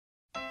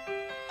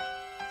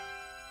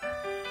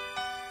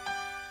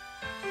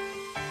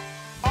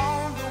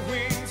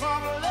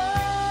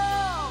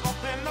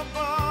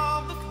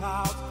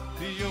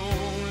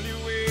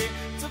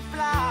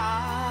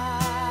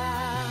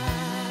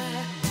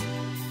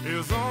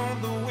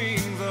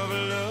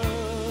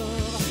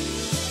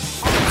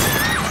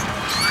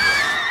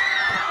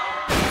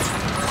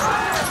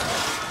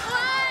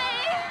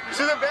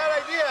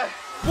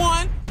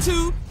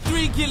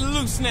Get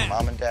loose now.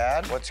 Mom and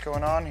Dad, what's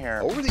going on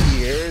here? Over the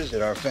years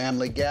at our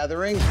family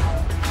gatherings,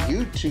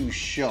 you two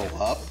show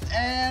up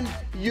and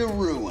you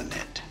ruin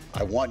it.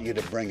 I want you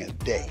to bring a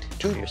date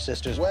to your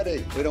sister's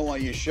wedding. We don't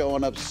want you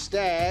showing up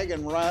stag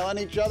and riling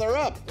each other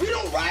up. We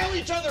don't rile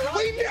each other up.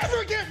 We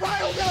never get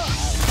riled up.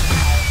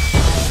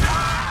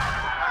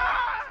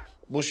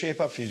 We'll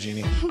shape up for you,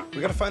 Jeannie. We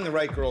gotta find the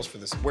right girls for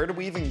this. Where do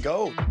we even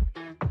go?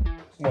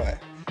 What?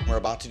 We're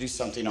about to do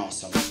something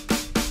awesome.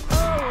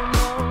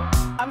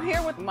 I'm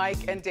here with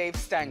Mike and Dave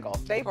Stengel.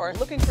 They are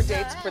looking for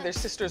dates for their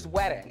sister's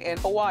wedding in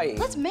Hawaii.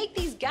 Let's make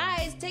these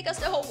guys take us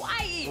to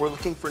Hawaii. We're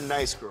looking for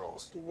nice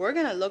girls. We're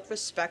gonna look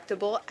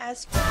respectable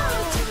as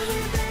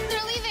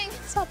They're leaving.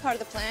 It's all part of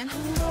the plan.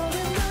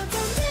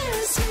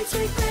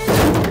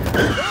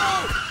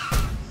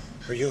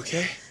 Are you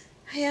okay?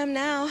 I am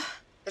now.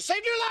 I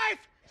saved your life!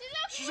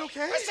 She's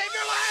okay? I saved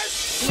your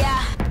life!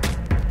 Yeah.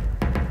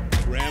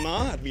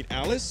 Grandma, I'd meet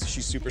Alice.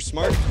 She's super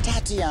smart.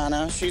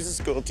 Tatiana, she's a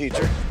school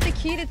teacher. The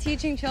key to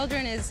teaching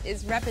children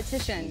is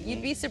repetition.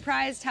 You'd be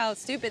surprised how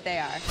stupid they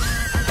are.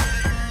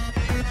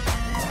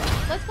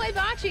 Let's play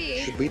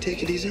bocce. Should we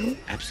take it easy?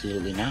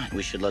 Absolutely not.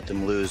 We should let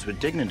them lose with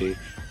dignity,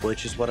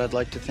 which is what I'd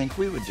like to think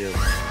we would do.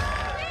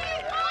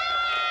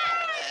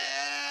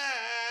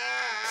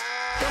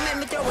 Don't make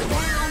me throw it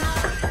down.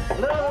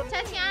 Hello?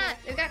 Tatiana,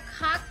 they've got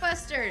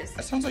cockbusters.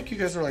 That sounds like you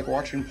guys are like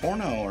watching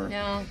porno or...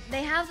 No.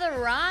 They have The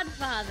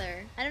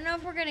Rodfather. I don't know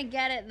if we're gonna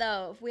get it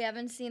though, if we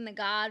haven't seen The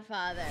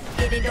Godfather.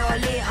 Get it all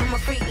in, I'm a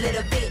freak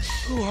little bitch.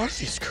 Who are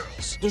these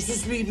girls? They're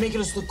supposed to be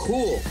making us look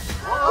cool.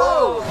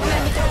 Oh,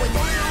 let me throw it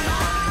down.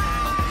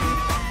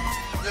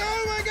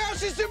 Oh my gosh,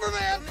 she's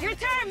Superman! Your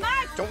turn,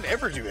 Mike! Don't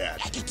ever do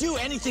that. I could do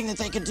anything that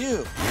they could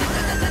do.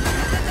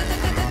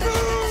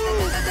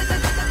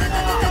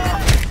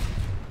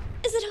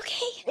 Is it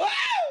okay?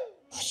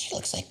 Oh, she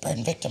looks like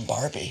burn victim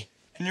Barbie.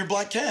 And you're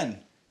Black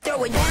Ken.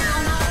 Throw it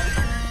down.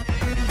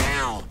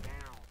 Now.